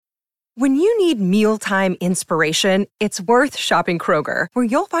When you need mealtime inspiration, it's worth shopping Kroger, where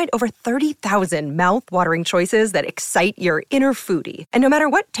you'll find over 30,000 mouth-watering choices that excite your inner foodie. And no matter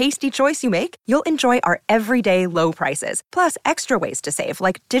what tasty choice you make, you'll enjoy our everyday low prices, plus extra ways to save,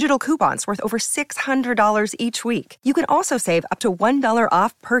 like digital coupons worth over $600 each week. You can also save up to $1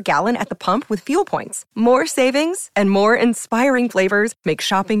 off per gallon at the pump with fuel points. More savings and more inspiring flavors make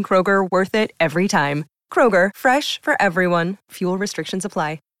shopping Kroger worth it every time. Kroger, fresh for everyone. Fuel restrictions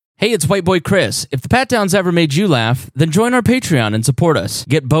apply. Hey, it's White Boy Chris. If the Pat Downs ever made you laugh, then join our Patreon and support us.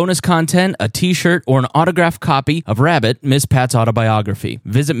 Get bonus content, a t-shirt, or an autographed copy of Rabbit, Miss Pat's autobiography.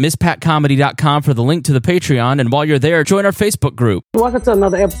 Visit MissPatComedy.com for the link to the Patreon, and while you're there, join our Facebook group. Welcome to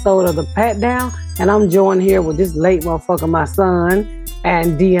another episode of the Pat Down, and I'm joined here with this late motherfucker, my son,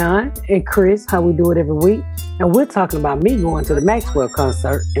 and Dion and Chris, how we do it every week. And we're talking about me going to the Maxwell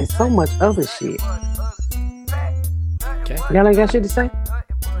concert and so much other shit. Okay. Y'all ain't got shit to say?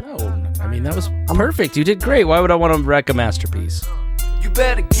 I mean, that was perfect. You did great. Why would I want to wreck a masterpiece? You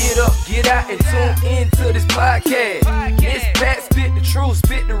better get up, get out, and tune into this podcast. Miss Pat spit the truth,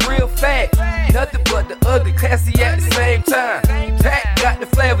 spit the real fact. Nothing but the ugly, classy at the same time. Pat got the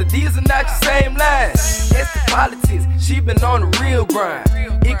flavor, these are not your same lines. That's the politics, she been on the real grind.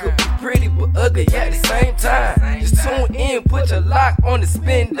 It could be pretty but ugly at the same time. Just tune in, put your lock on the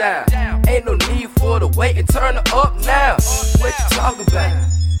spin down. Ain't no need for the wait and turn it up now. What you talking about?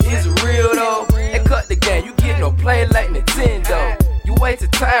 Is it real though? And cut the game, you get no play like Nintendo. You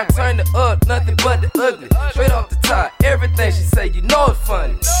wasted time, turn it up, nothing but the ugly. Straight off the top, everything she say, you know it's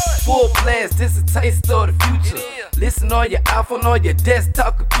funny. Full blast, this a taste of the future. Listen on your iPhone, on your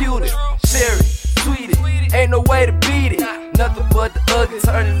desktop computer. Share it, tweet it, ain't no way to beat it. Nothing but the ugly,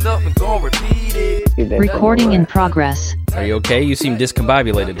 turn it up and gon' repeat it. Recording in progress. Are you okay? You seem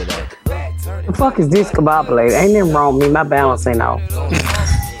discombobulated today. The fuck is discombobulated? Ain't nothing wrong with me, my balance ain't off.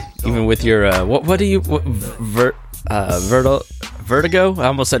 Even with your, what do you, vertigo? I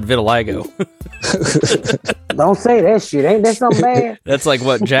almost said vitiligo. Don't say that shit. Ain't that something bad? That's like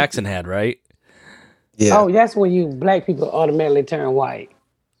what Jackson had, right? Yeah. Oh, that's when you black people automatically turn white.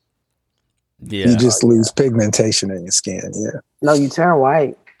 Yeah. You just lose pigmentation in your skin, yeah. No, you turn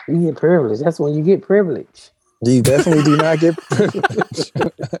white. You get privilege. That's when you get privilege. You definitely do not get privilege.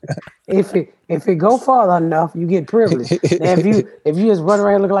 If it go far enough, you get privilege. Now, if you just run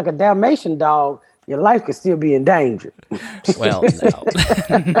around looking like a Dalmatian dog, your life could still be in danger. Well, no.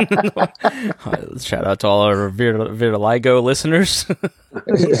 Shout out to all our vitiligo listeners.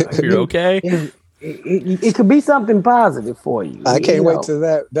 If you're okay. It could be something positive for you. I can't wait till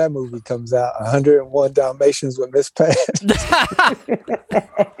that movie comes out. 101 Dalmatians with Miss Pat.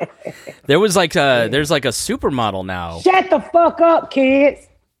 There's like a supermodel now. Shut the fuck up, kids.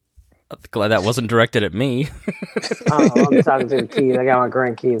 Glad that wasn't directed at me. I'm talking to the kids. I got my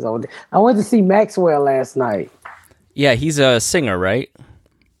grandkids over there. I went to see Maxwell last night. Yeah, he's a singer, right?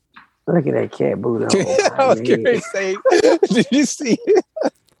 Look at that cat booty. I was going to say, did you see it?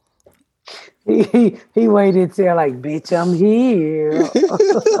 He waited until like, bitch, I'm here.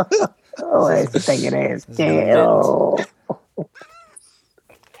 Oh, that's thinking ass cat. Oh.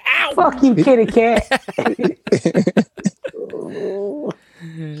 Fuck you, kitty cat.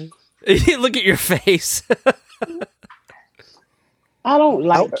 Look at your face. I don't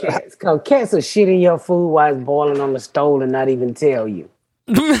like cats because cats will shit in your food while it's boiling on the stove and not even tell you.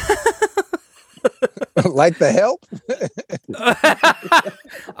 Like The Help?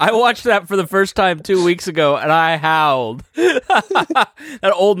 I watched that for the first time 2 weeks ago and I howled.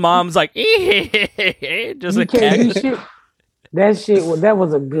 That old mom's like, just you a cat. Do shit. That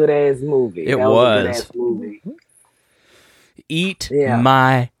was a good ass movie. It was. A good ass movie. Eat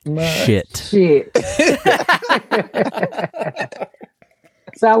my shit.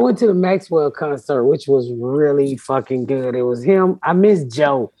 So I went to the Maxwell concert, which was really fucking good. It was him. I miss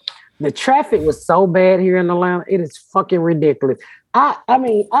Joe. The traffic was so bad here in Atlanta. It is fucking ridiculous. I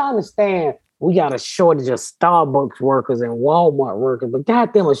mean, I understand we got a shortage of Starbucks workers and Walmart workers, but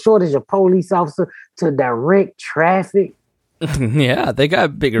goddamn, a shortage of police officers to direct traffic. Yeah, they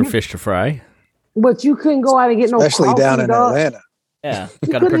got bigger fish to fry. But you couldn't go out and get no especially down in Atlanta. Yeah,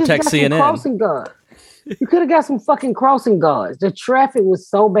 got to protect CNN. Crossing guards. You could have got some fucking crossing guards. The traffic was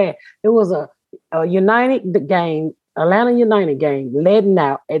so bad. It was a United game, Atlanta United game, letting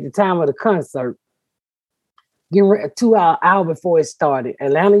out at the time of the concert. Getting ready, 2 hour before it started.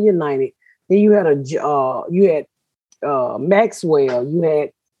 Atlanta United. Then you had Maxwell. You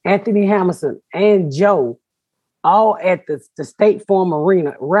had Anthony Hamilton and Joe, all at the State Farm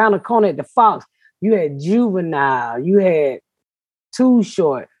Arena. Around the corner at the Fox, you had Juvenile. You had Too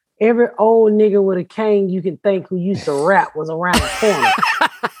Short. Every old nigga with a cane you can think who used to rap was around the corner.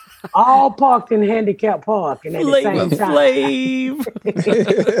 all parked in handicap parking at the same time.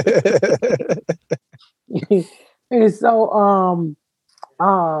 And so,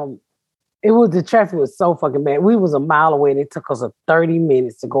 it was the traffic was so fucking bad. We was a mile away, and it took us 30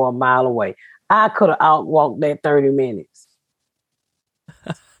 minutes to go a mile away. I could have outwalked that 30 minutes.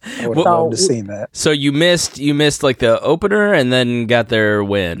 I would have loved to seen that. So you missed like the opener, and then got there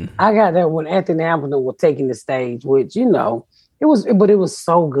when? I got there when Anthony Hamilton was taking the stage, which it was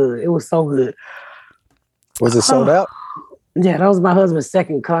so good. It was so good. Was it sold out? Yeah, that was my husband's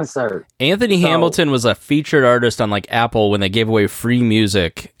second concert. Anthony Hamilton was a featured artist on like Apple when they gave away free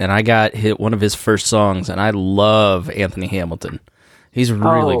music, and I got hit one of his first songs, and I love Anthony Hamilton. He's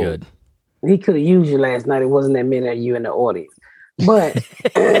really good. He could have used you last night. It wasn't that many of you in the audience. But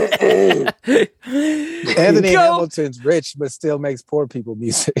Anthony Hamilton's rich, but still makes poor people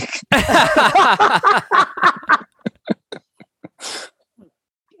music.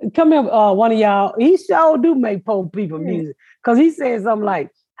 Come here, one of y'all. He sure do make poor people music. Because he said something like,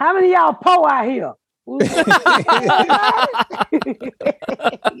 how many of y'all poor out here?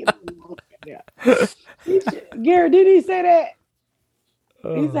 Gary, did he say that?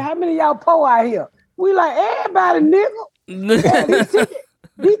 He said, how many of y'all poor out here? We like, everybody, nigga. Yeah,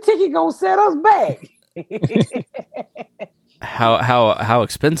 these tickets gonna set us back. How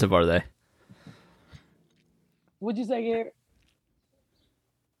expensive are they? What'd you say, Gary?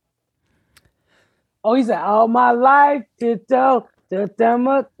 Oh, he said, all my life, you know the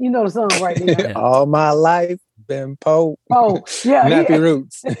song right there. All my life, been po. Oh, yeah. Nappy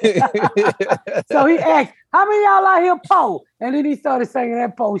Roots. So he asked, how many of y'all out here po? And then he started singing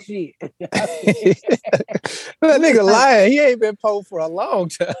that po shit. That nigga lying. He ain't been po for a long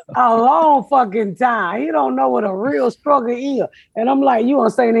time. A long fucking time. He don't know what a real struggle is. And I'm like, you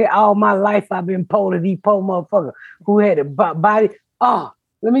want to say that all my life I've been po to these po motherfucker who had a body. Oh,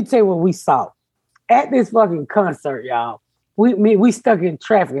 let me tell you what we saw. At this fucking concert, y'all, we stuck in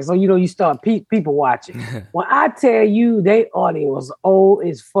traffic. So, you start people watching. When I tell you they audience was old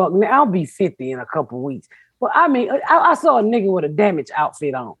as fuck. Now, I'll be 50 in a couple of weeks. But I mean, I saw a nigga with a Damage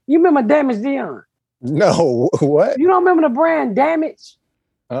outfit on. You remember Damage, Dion? No, what? You don't remember the brand Damage?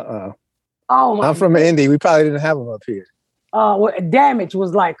 Oh my I'm from Indy. We probably didn't have them up here. Damage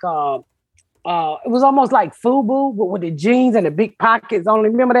was like, it was almost like FUBU, but with the jeans and the big pockets only.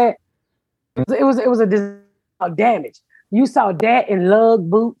 Remember that? It was a Damage. You saw that in lug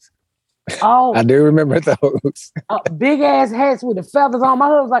boots. Oh, I do remember those. Big ass hats with the feathers on. My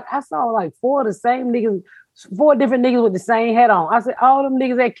husband was like, I saw like four different niggas with the same hat on. I said, all them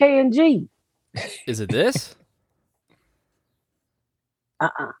niggas at K&G. Is it this?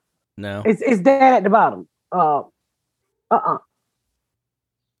 No. It's that at the bottom.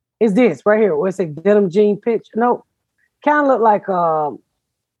 It's this right here. Where it says denim jean pitch. No, kind of look like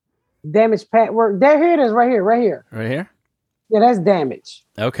Damage patchwork. Here it is, right here. Right here? Yeah, that's Damage.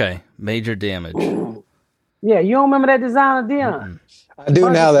 Okay, Major Damage. Yeah, you don't remember that designer, Dion? I do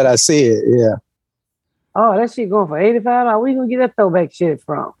now that I see it, yeah. Oh, that shit going for $85. Where you gonna get that throwback shit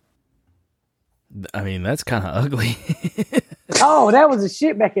from? I mean, that's kind of ugly. Oh, that was the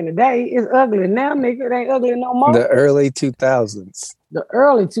shit back in the day. It's ugly now, nigga. It ain't ugly no more. The early 2000s. The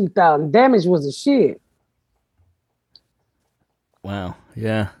early 2000s. Damage was the shit. Wow,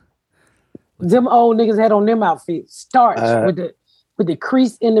 yeah. Them old niggas had on them outfits. Starch with the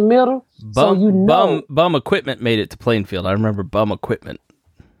crease in the middle. Bum Equipment made it to Plainfield. I remember Bum Equipment.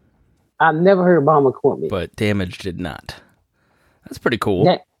 I've never heard Bum Equipment. But Damage did not. That's pretty cool.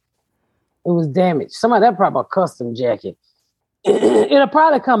 It was Damage. Somebody that probably a custom jacket. It'll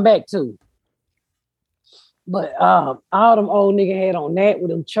probably come back too. But all them old niggas had on that with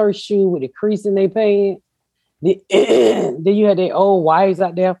them church shoes with the crease in their pants. Then you had their old wives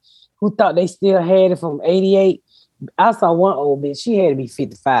out there who thought they still had it from 88. I saw one old bitch. She had to be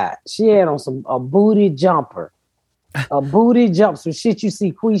 55. She had on a booty jumper. A booty jump. Some shit you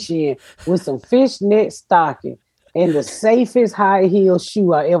see Quisha in with some fishnet stocking and the safest high heel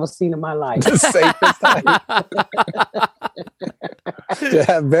shoe I ever seen in my life. The safest high heel. To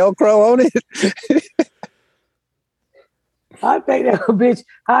have Velcro on it? I think that bitch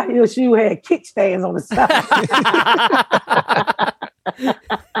high heel shoe had kickstands on the side.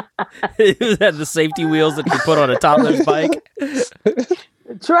 It had the safety wheels that you put on a toddler's bike.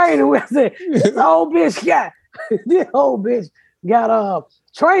 Training wheels. This old bitch got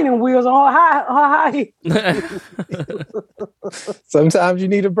training wheels on her high. Sometimes you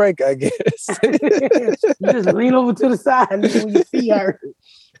need a break, I guess. You just lean over to the side and when you see her.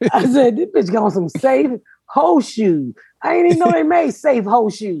 I said, this bitch got on some safe hoe shoes. I didn't even know they made safe hoe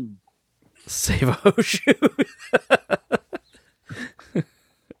shoes. Safe hoe shoes.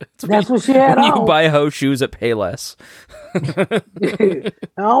 That's what she had when on. you buy hoe shoes at Payless. I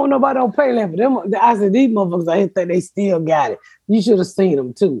don't know about no pay left, but them, I said these motherfuckers, I think they still got it. You should have seen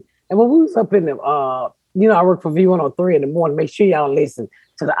them too. And when we was up in the, I work for V103 in the morning. Make sure y'all listen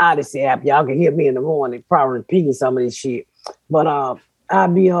to the Odyssey app. Y'all can hear me in the morning, probably repeating some of this shit. But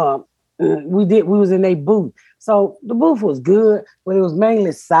we was in a booth. So the booth was good, but it was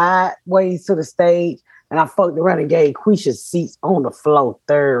mainly sideways to the stage. And I fucked around and gave Quisha seats on the floor,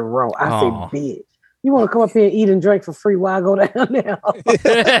 third row. I said, bitch, you want to come up here and eat and drink for free while I go down there?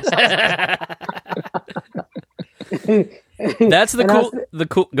 That's the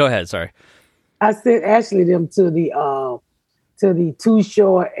cool. Go ahead. Sorry. I sent Ashley them to the Too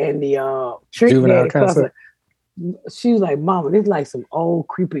Short and the Trick Juvenile Daddy concert. She was like, "Mama, this is like some old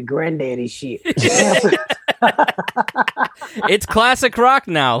creepy granddaddy shit." It's classic rock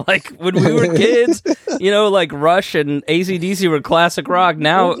now. Like when we were kids, like Rush and AC/DC were classic rock.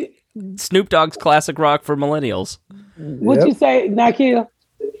 Now Snoop Dogg's classic rock for millennials. What you say, Nikia?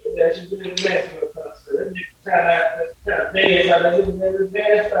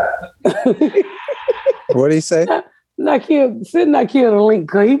 What did he say? Nikia, send Nikia the link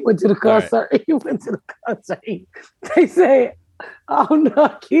because he went to the concert. Right. He went to the concert. They said, all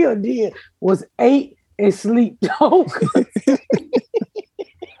Nikia did was ate and sleep dope.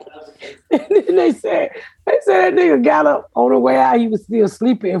 And then they said that nigga got up on the way out. He was still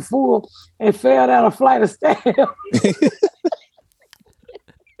sleeping and full and fell down a flight of stairs.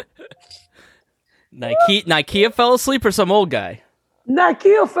 Nikia fell asleep or some old guy?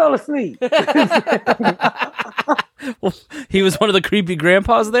 Nikia fell asleep. Well, he was one of the creepy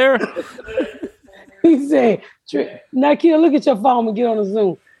grandpas there? He said, Nikia, look at your phone and get on the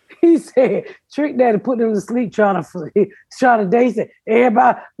Zoom. He said, Trick Daddy put them to sleep trying to dance.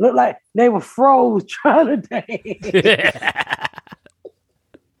 Everybody looked like they were froze trying to dance.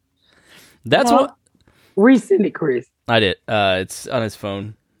 That's what... Resend it, Chris. I did. It's on his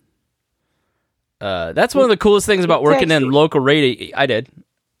phone. That's one of the coolest things about working in local radio. I did.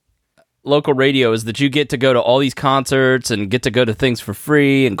 Local radio is that you get to go to all these concerts and get to go to things for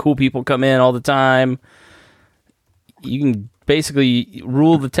free, and cool people come in all the time. You can basically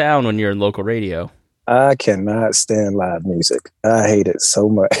rule the town when you're in local radio. I cannot stand live music. I hate it so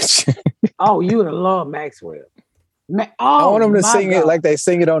much. Oh, you would have loved Maxwell. I want them to sing it like they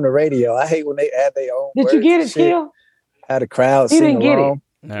sing it on the radio. I hate when they add their own. Did you get it, Kill? Had a crowd he sing didn't get along.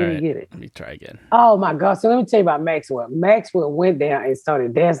 it. Didn't get it. Let me try again. Oh my God! So let me tell you about Maxwell. Maxwell went down and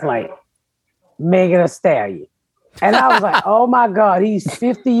started dancing like Megan Thee Stallion, and I was like, "Oh my God, he's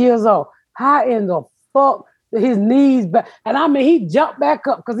 50 years old. How in the fuck his knees back?" And I mean, he jumped back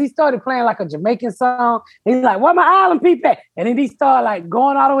up because he started playing like a Jamaican song. He's like, "Where my island people at?" And then he started like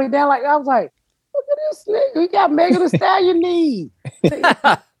going all the way down. Like I was like, "Look at this nigga. He got Megan Thee Stallion knees."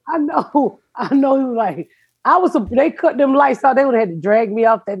 I know. He was like. They cut them lights out. They would have had to drag me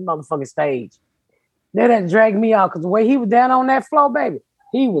off that motherfucking stage. They had to drag me out because the way he was down on that floor, baby,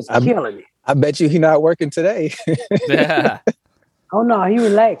 he was killing it. I bet you he not working today. Yeah. Oh no, he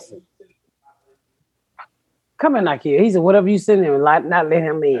relaxing. Come in, Nikia. He said, whatever you send him, not let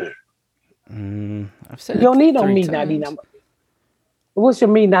him in. I've said you don't need no me Meet ID number. What's your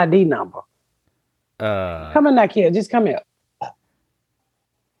Meet ID number? Come in, Nikia. Just come here.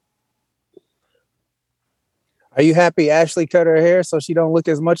 Are you happy Ashley cut her hair so she don't look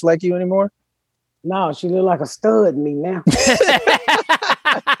as much like you anymore? No, she look like a stud to me now.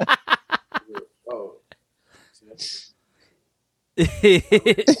 She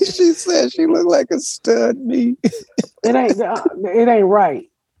said she looked like a stud me. It ain't right.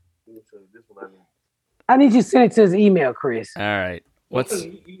 I need you to send it to his email, Chris. All right.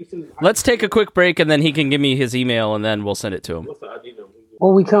 Let's take a quick break and then he can give me his email and then we'll send it to him.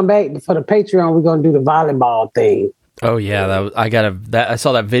 When we come back for the Patreon, we're gonna do the volleyball thing. Oh yeah, I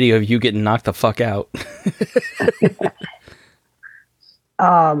saw that video of you getting knocked the fuck out.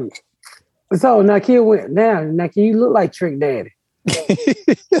 So Nikia went down. Nikia, you look like Trick Daddy.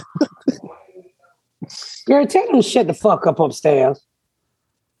 Gary, tell him to shut the fuck up upstairs.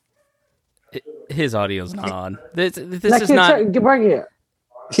 His audio's not on. This Nikia, is not. Bring it.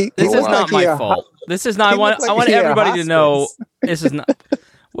 This is not my fault. This is not. I want everybody to know. This is not.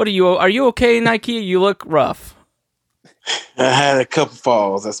 What are you? Are you okay, Nikia? You look rough. I had a couple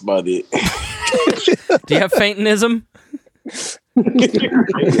falls. That's about it. Do you have faintinism? That's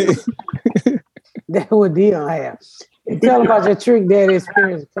what Dion have. Tell him about your Trick Daddy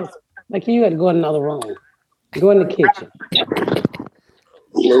experience. Like you had to go in another room. Go in the kitchen.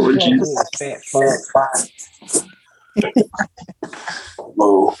 Fat fuck.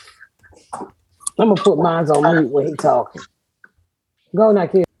 I'm gonna put mine on mute when he talking. Go,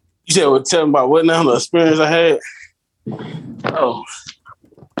 Nikia. You said we're telling about what now? The experience I had? Oh.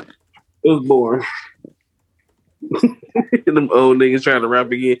 It was boring. Them old niggas trying to rap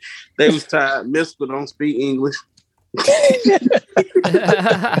again. They was tired. Mystical don't speak English.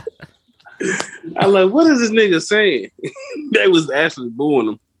 I like, what is this nigga saying? They was actually booing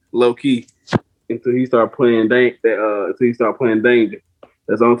him low key until he started playing until he started playing Danger.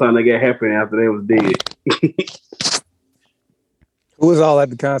 That's the only time they got happy after they was dead. Who was all at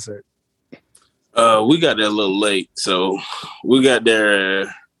the concert? We got there a little late, so we got there.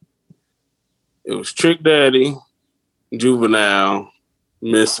 It was Trick Daddy, Juvenile,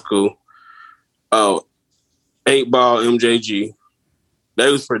 Mystical, 8-Ball, MJG.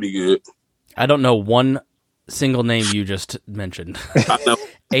 They was pretty good. I don't know one single name you just mentioned. I know.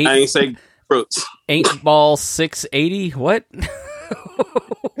 I ain't say Brooks. 8-Ball 680. What?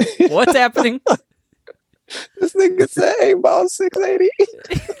 What's happening? This nigga said 8-Ball 680.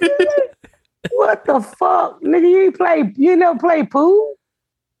 What the fuck, nigga? You never played pool?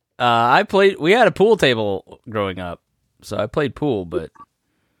 We had a pool table growing up, so I played pool, but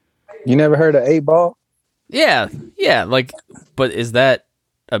You never heard of 8-Ball? yeah, like, but is that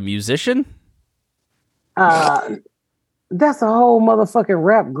a musician? That's a whole motherfucking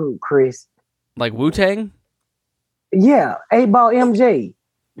rap group, Chris. Like Wu-Tang? Yeah, 8-Ball MJ.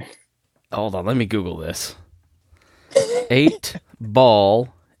 Hold on, let me Google this. 8-Ball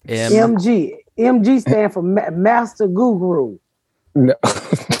MG. MG stand for Master Guru. No.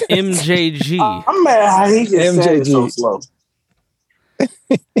 MJG. I'm mad how he just said it so slow.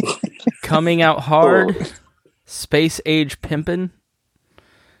 Coming Out Hard. Space Age Pimpin'.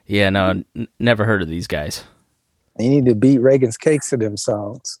 Yeah, no, never heard of these guys. You need to beat Reagan's cakes to them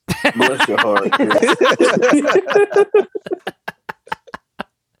songs. Bless your heart.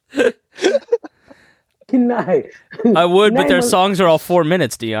 Good night. I would, but their songs are all 4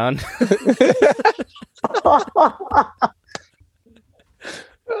 minutes, Dion.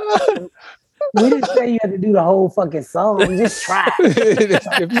 We didn't say you had to do the whole fucking song. Just try.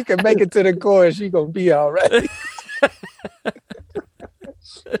 If you can make it to the chorus, you gonna be all right.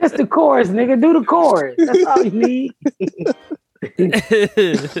 Just the chorus, nigga. Do the chorus. That's all you need.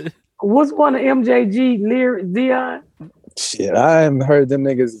 What's one of MJG lyrics, Dion? Shit, I haven't heard them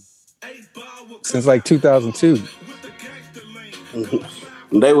niggas since like 2002.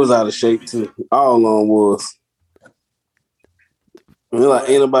 They was out of shape too. All along was. Like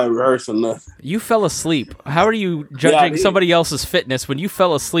ain't nobody rehearsing nothing. You fell asleep. How are you judging somebody else's fitness when you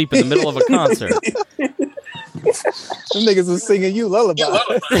fell asleep in the middle of a concert? Them niggas was singing you lullaby.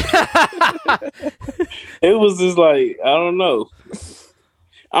 It was just like, I don't know.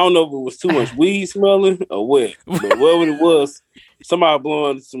 I don't know if it was too much weed smelling or what. But whatever it was, somebody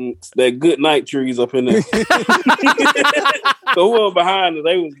blowing that good night trees up in there. So whoever behind it,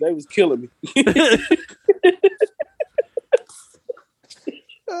 they was killing me.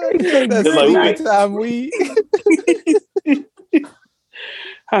 That's like nighttime weed.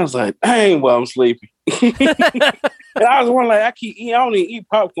 I was like, dang, well, I'm sleepy. And I was wondering, like, I don't even eat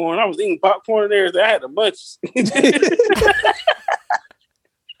popcorn. I was eating popcorn and everything. I had the munchies.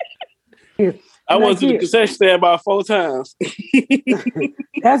 I went to the concession stand about 4 times.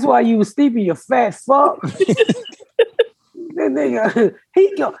 That's why you was sleeping, you fat fuck. That nigga,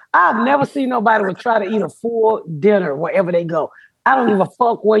 I've never seen nobody would try to eat a full dinner wherever they go. I don't give a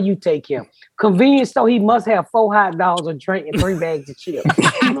fuck where you take him. Convenience store, he must have 4 hot dogs, a drink, and 3 bags of chips.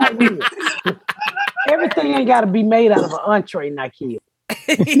 Everything ain't got to be made out of an entree, Nikia.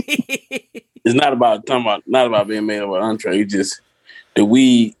 It's not about being made of an entree. It's just the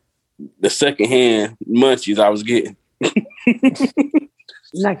weed, the secondhand munchies I was getting.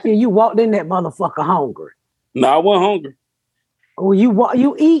 Nikia, you walked in that motherfucker hungry. No, I wasn't hungry. Oh,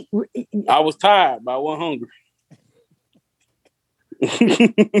 you eat. I was tired, but I wasn't hungry. I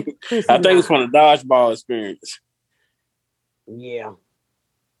think it's from the dodgeball experience. Yeah.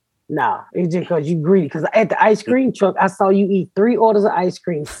 No, it's just because you greedy. Because at the ice cream truck, I saw you eat 3 orders of ice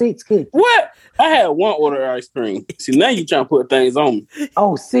cream, 6 cookies. What? I had 1 order of ice cream. See, now you trying to put things on me.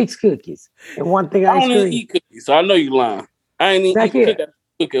 Oh, 6 cookies and 1 thing I ice don't cream. even eat cookies, so I know you lying. I ain't even eat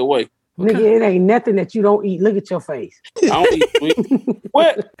cookie away. Nigga, it ain't nothing that you don't eat. Look at your face. I don't eat sweet.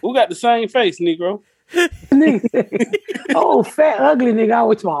 What? We got the same face, Negro. Oh, fat, ugly nigga. I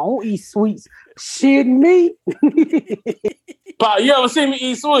always want, I don't eat sweets. Shit, me. Pop, you ever see me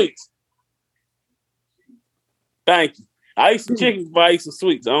eat sweets? Thank you. I eat some chicken, but I eat some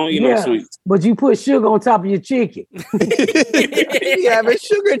sweets. I don't eat no sweets. But you put sugar on top of your chicken. You have a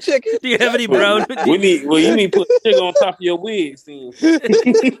sugar chicken? Do you have any brown? You need to put sugar on top of your wigs then.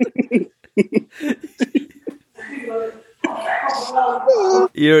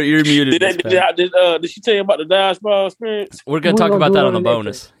 You're muted. Did she tell you about the dodgeball experience? We're gonna talk about that on the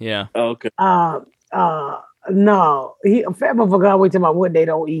bonus. Yeah. Oh, okay. No. Fat motherfucker always talking about what they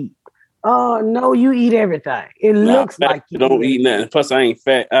don't eat. No, you eat everything. It looks like you don't eat nothing. Plus, I ain't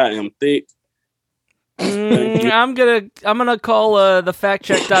fat. I am thick. I'm gonna call the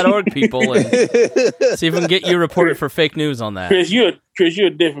factcheck.org people and see if we can get you reported for fake news on that. Chris, you're a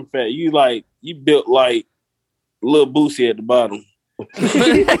different fat. You built like Lil Boosie at the bottom.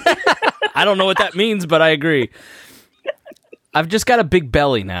 I don't know what that means, but I agree. I've just got a big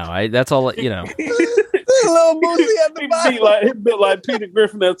belly now. That's all you know. Lil Boosie at the bottom. He built like Peter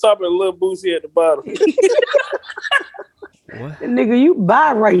Griffin at the top and Lil Boosie at the bottom. What? Nigga, you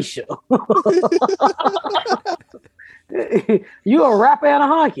biracial. You a rapper and a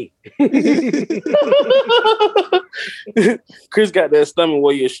honky. Chris got that stomach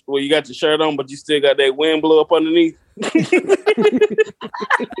where you got your shirt on, but you still got that wind blow up underneath.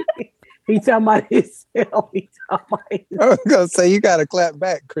 He talking about himself. I was gonna say you gotta clap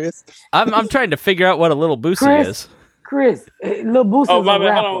back, Chris. I'm trying to figure out what a little Boosie is. Chris, Lil Boosie. Oh my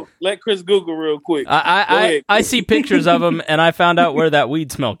man, hold on. Let Chris Google real quick. I see pictures of him, and I found out where that weed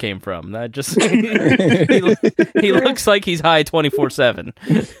smell came from. That just he looks like he's high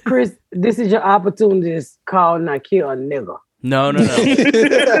 24/7. Chris, this is your opportunity to call Nikia a nigga. No. Do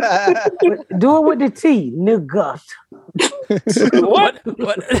it with the T, nigga. What?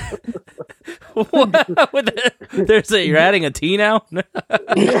 You're adding a T now?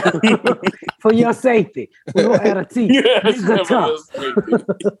 For your safety. We're going to add a T. Yes,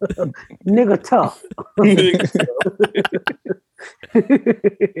 nigga tough.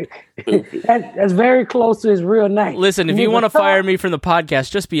 That's very close to his real name. Listen, if you want to fire me from the podcast,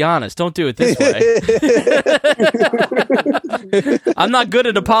 just be honest. Don't do it this way. I'm not good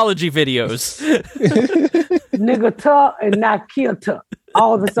at apology videos. Nigga tough and Nikia tough.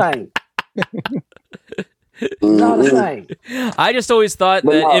 All the same. All the same. I just always thought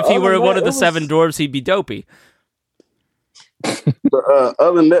that if he were one of the seven dwarves, he'd be dopey. But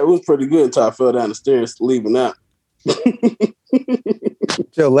other than that, it was pretty good until I fell down the stairs leaving out.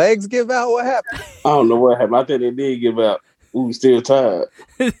 Your legs give out? What happened? I don't know what happened. I think they did give out. Ooh, still tired.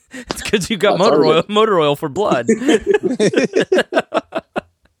 It's because you got motor oil for blood.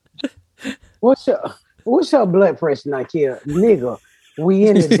 What's your blood pressure, Nikia? Nigga, we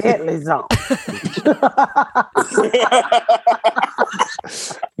in the deadly zone.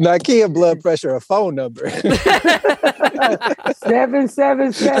 Nikia blood pressure, a phone number.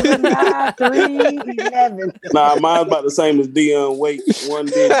 7779311. Nah, mine's about the same as Dion Waite. One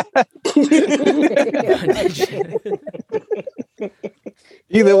digit.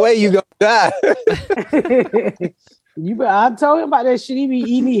 Either way, you gonna die. I told him about that shit. He be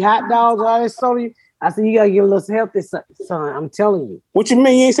eating hot dogs, all that soda. I said, you gotta give a little healthy, son. I'm telling you. What you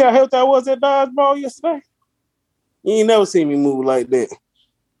mean? You ain't see how healthy I was at dodgeball yesterday? You ain't never seen me move like that.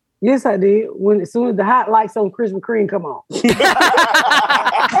 Yes, I did. As soon as the hot lights on Krispy Kreme come on.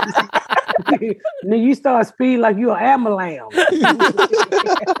 Then you start speeding like you an ambulance.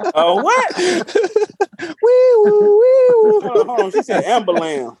 Oh, what? Hold on. She said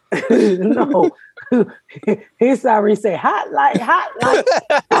ambulance. No. His siren say hot light, hot light,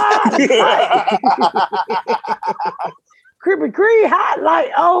 hot light. Krispy Kreme, hot light.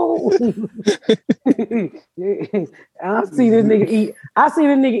 Oh, I see this nigga eat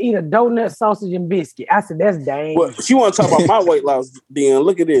a donut, sausage, and biscuit. I said, that's dang. Well, she want to talk about my weight loss, then.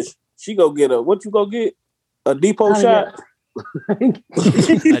 Look at this. She go get what you go get? A depot shot? A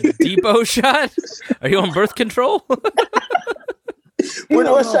depot shot? Are you on birth control?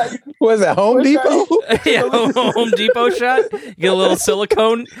 What shot? Was it Home Depot? Yeah, Home Depot shot. You get a little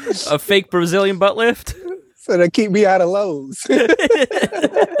silicone, a fake Brazilian butt lift. So they keep me out of Lowe's.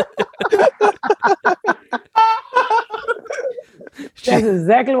 That's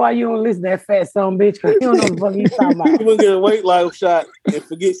exactly why you don't listen to that fat son bitch, because you don't know what the fuck he's talking about. You gonna get a weight loss shot and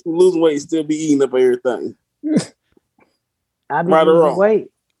forget some losing weight and still be eating up everything. I be losing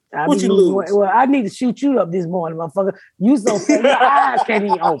weight. What you lose? Well, I need to shoot you up this morning, motherfucker. You so fat, your eyes can't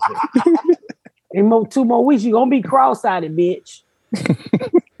even open. In 2 more weeks, you gonna be cross-eyed, bitch.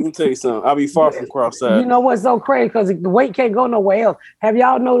 Let me tell you something. I'll be far from cross-eyed. You know what's so crazy? Because the weight can't go nowhere else. Have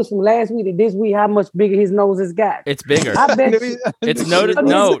y'all noticed from last week to this week how much bigger his nose has got? It's bigger. I bet it's noted.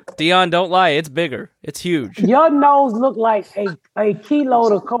 No, Dion, don't lie. It's bigger. It's huge. Your nose look like a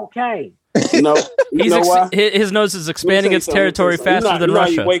kilo of cocaine. No, you know why? His nose is expanding its territory faster than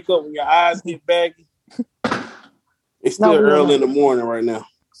Russia. You wake up when your eyes get baggy. It's still early in the morning right now.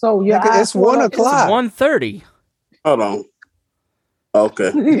 So it's 1 o'clock. It's 1:30. Hold on.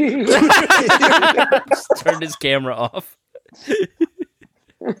 Okay. Turned his camera off.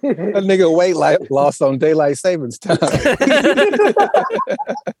 That nigga weight lost on daylight savings time.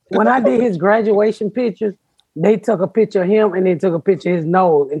 When I did his graduation pictures, they took a picture of him and then took a picture of his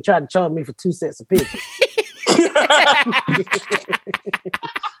nose and tried to charge me for 2 sets of pictures.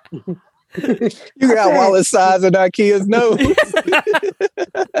 You got wallet size in Nikia's nose.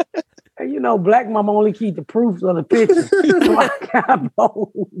 And you know, Black Mama only keep the proofs of the pictures. So I got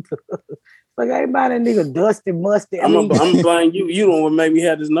bold. Like, ain't about that nigga dusty, musty. I'm blind. You don't make me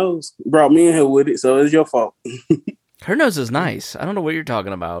have this nose. Brought me in here with it, so it's your fault. Her nose is nice. I don't know what you're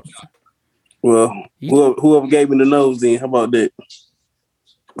talking about. Well, whoever gave me the nose, then how about that?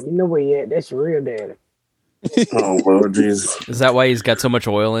 You know where you at? That's your real daddy. Oh, Lord Jesus! Is that why he's got so much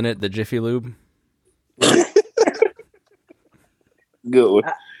oil in it? The Jiffy Lube. Good one.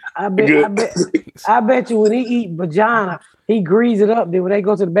 I bet you when he eat vagina, he grease it up. Then when they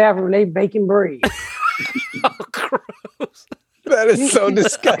go to the bathroom, they baking bread. Oh, gross. That is so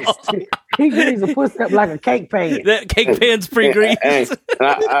disgusting. He grease a pussy up like a cake pan. That cake pan's pre-greased.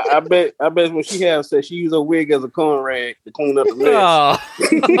 I bet when she has sex, she use a wig as a corn rag to clean up the mess.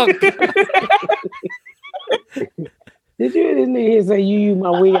 Did you didn't hear say you use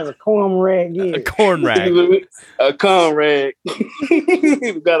my wig as a corn rag? Yeah. A corn rag. A corn rag.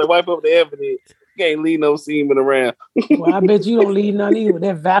 You gotta wipe up the evidence. Can't leave no semen around. Well, I bet you don't leave none either with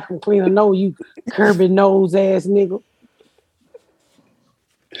that vacuum cleaner. No, you curvy nose ass nigga.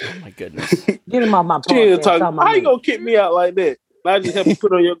 Oh my goodness. Get him out my podcast. How you gonna kick me out like that? I just have to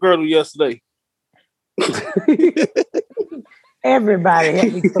put on your girdle yesterday. Everybody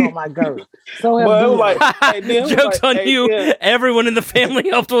had me put on my girdle. So it was like, joke's on you. Yeah. Everyone in the family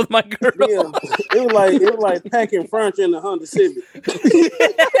helped with my girdle. Yeah. It was like packing furniture in the Honda Civic.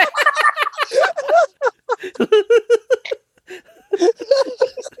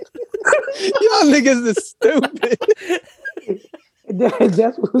 Y'all niggas is stupid.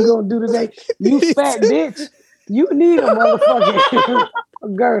 That's what we're gonna do today. You fat bitch. You need a motherfucking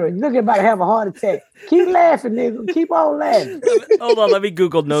girdle. You look about to have a heart attack. Keep laughing, nigga. Keep on laughing. Hold on, let me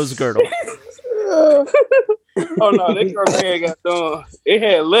Google nose girdle. Oh no, that girdle had got done. It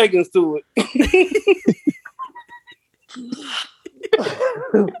had leggings to it.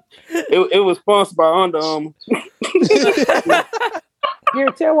 It was sponsored by Under Armour. Here,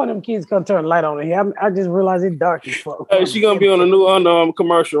 tell one of them kids come turn light on here. I just realized it's dark as fuck. Hey, she gonna be on a new Under Armour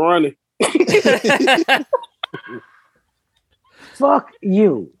commercial running. Fuck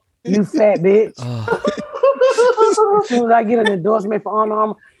you, you fat bitch. As soon as I get an endorsement for Under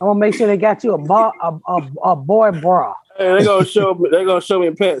Armour, I'm gonna make sure they got you a boy bra. Hey, they're gonna show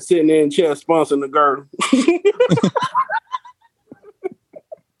me Pat sitting there in the chair sponsoring the girdle.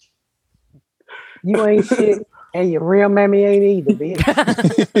 You ain't shit, and your real mammy ain't either,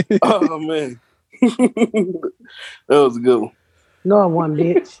 bitch. Oh man, that was a good one. No, one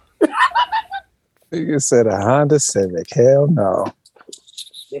bitch. Nigga said a Honda Civic. Hell no.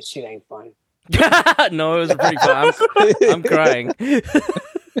 This shit ain't funny. No, it was pretty fun. I'm crying.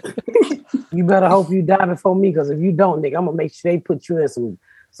 You better hope you die before me, because if you don't, nigga, I'm gonna make sure they put you in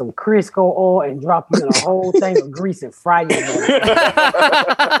some Crisco oil and drop you in a whole thing of grease and fry you.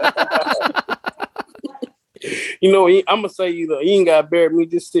 You know, I'm gonna say you ain't gotta bury me.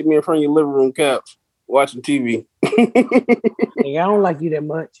 Just sit me in front of your living room couch watching TV. Nigga, I don't like you that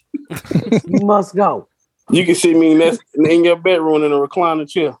much. You must go. You can see me in your bedroom in a recliner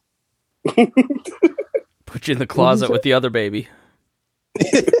chair. Put you in the closet with the other baby.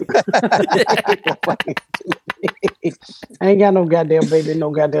 I ain't got no goddamn baby, no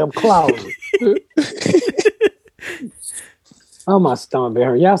goddamn closet. Oh, my stomach been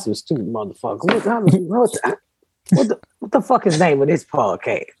hurt. Y'all some stupid motherfuckers. What the fuck is the name of this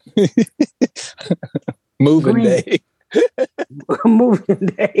podcast? Moving Day. Moving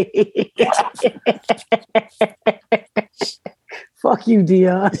Day. Fuck you,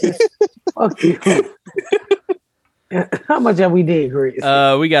 Dion. Fuck you. How much have we did, Chris?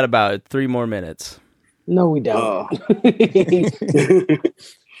 We got about 3 more minutes. No, we don't.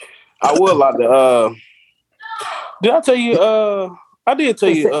 I would like to. Did I tell you? I did tell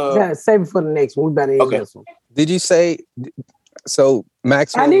you. Save it for the next one. We better end this one. Did you say so?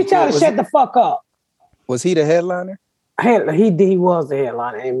 Maxwell. I need y'all to shut the fuck up. Was he the headliner? He was the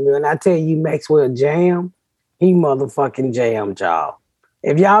headliner, and when I tell you Maxwell jam, he motherfucking jammed y'all.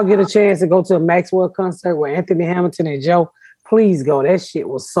 If y'all get a chance to go to a Maxwell concert with Anthony Hamilton and Joe, please go. That shit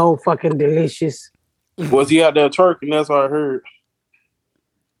was so fucking delicious. Was he out there twerking? That's what I heard.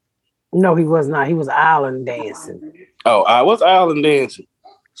 No, he was not. He was island dancing. Oh, I was island dancing.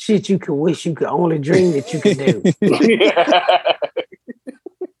 Shit you could wish you could only dream that you could do.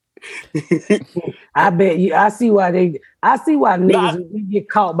 I bet you. I see why niggas who get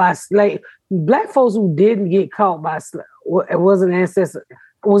caught by slave. Black folks who didn't get caught by slave, it wasn't ancestor,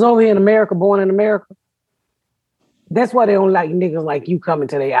 was over here in America, born in America. That's why they don't like niggas like you coming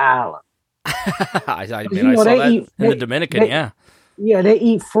to their island. I saw that in the Dominican, yeah. Yeah, they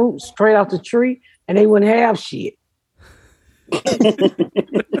eat fruit straight out the tree, and they wouldn't have shit.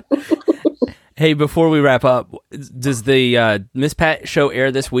 Hey, before we wrap up, does the Miss Pat show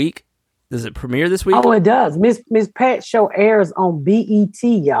air this week? Does it premiere this week? Oh, it does. Miss Pat show airs on BET,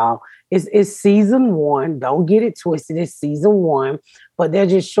 y'all. It's season 1. Don't get it twisted. It's season 1, but they're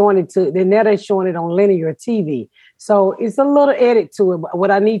just showing it they're showing it on linear TV. So it's a little edit to it. But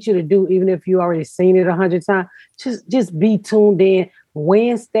what I need you to do, even if you already seen it 100 times, just be tuned in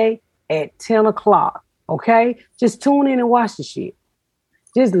Wednesday at 10 o'clock. Okay? Just tune in and watch the shit.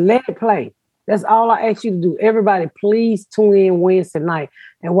 Just let it play. That's all I ask you to do. Everybody, please tune in Wednesday night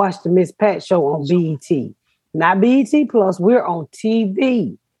and watch the Miss Pat show on BET. Not BET Plus. We're on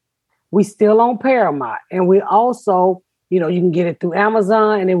TV. We still on Paramount. And we also, you can get it through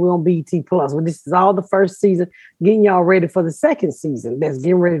Amazon, and then we're on BET Plus. Well, this is all the first season, getting y'all ready for the second season. That's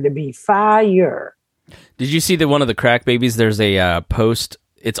getting ready to be fire. Did you see that one of the Crack Babies, there's a post,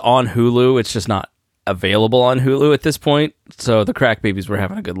 it's on Hulu, it's just not available on Hulu at this point. So the Crack Babies were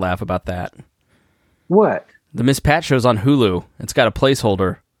having a good laugh about that. What? The Miss Pat show's on Hulu. It's got a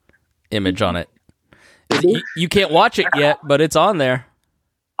placeholder image on it. You can't watch it yet, but it's on there.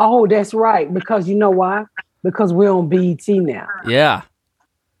 Oh, that's right. Because you know why? Because we're on BET now. Yeah.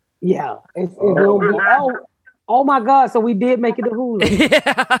 Yeah. Oh my God. So we did make it to Hulu.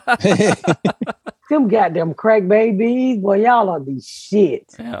 Yeah. Them goddamn Crack Babies. Boy, y'all are the shit.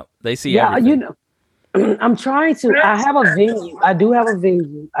 Yeah. They see everything. I'm trying to. I have a venue. I do have a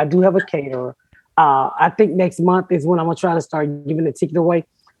venue. I do have a caterer. I think next month is when I'm going to try to start giving the ticket away.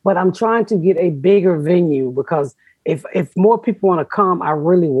 But I'm trying to get a bigger venue because if more people want to come, I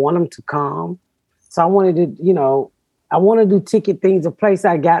really want them to come. So I wanted to, I want to do ticket things. The place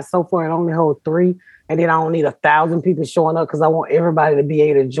I got so far, it only holds 3. And then I don't need 1,000 people showing up because I want everybody to be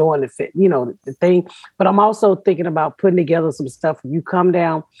able to join the thing. But I'm also thinking about putting together some stuff. You come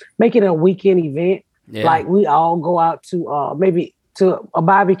down, make it a weekend event. Yeah. Like we all go out to maybe to a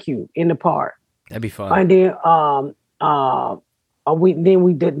barbecue in the park. That'd be fun. And then we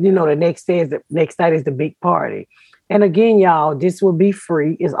did, the next night is the big party. And again, y'all, this will be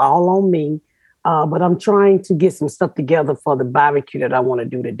free. It's all on me. But I'm trying to get some stuff together for the barbecue that I want to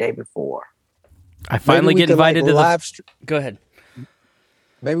do the day before. I finally get invited to the... Go ahead.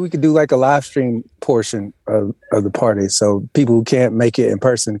 Maybe we could do like a live stream portion of the party, so people who can't make it in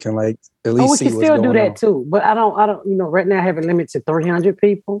person can at least see what's going on. We can still do that too, but I don't. Right now I have it limited to 300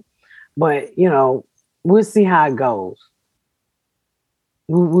 people, but we'll see how it goes.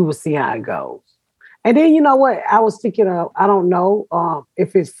 We will see how it goes, and then you know what I was thinking of. I don't know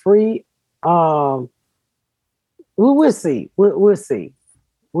if it's free. We will see. We'll see.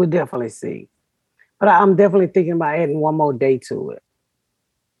 We'll definitely see. But I'm definitely thinking about adding one more day to it.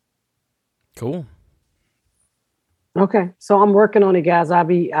 Cool. Okay, so I'm working on it, guys. I'll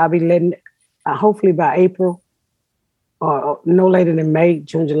be letting, hopefully by April, or no later than May,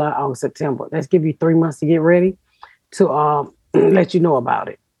 June, July, August, September. Let's give you 3 months to get ready to let you know about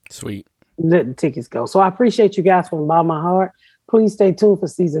it. Sweet. Let the tickets go. So I appreciate you guys from the bottom of my heart. Please stay tuned for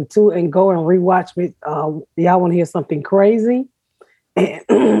season 2 and go and rewatch me. Y'all want to hear something crazy? And,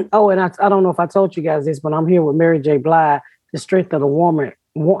 and I don't know if I told you guys this, but I'm here with Mary J. Blige, the Strength of a Woman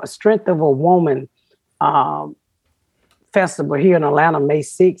festival here in Atlanta, May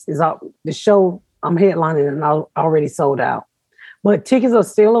 6th. Is the show I'm headlining and already sold out. But tickets are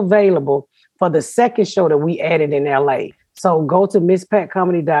still available for the second show that we added in LA. So go to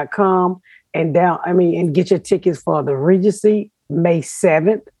misspatcomedy.com and get your tickets for the Regency May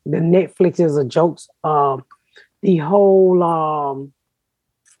 7th. The Netflix is a jokes. The whole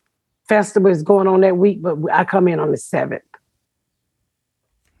festival is going on that week, but I come in on the 7th.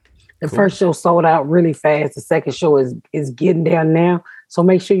 The first show sold out really fast. The second show is getting there now. So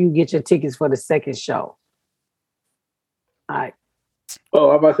make sure you get your tickets for the second show. All right. Oh,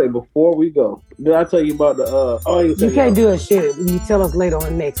 I'm about to say, before we go, did I tell you about the... you can't do a shit. You tell us later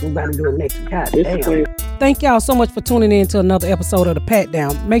on next. We're about to do it next. God damn. Thank y'all so much for tuning in to another episode of The Pat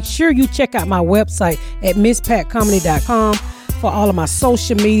Down. Make sure you check out my website at misspatcomedy.com for all of my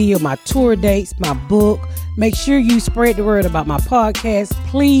social media, my tour dates, my book. Make sure you spread the word about my podcast.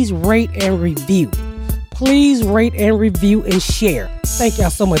 Please rate and review. Please rate and review and share. Thank y'all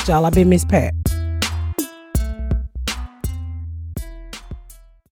so much, y'all. I've been Miss Pat.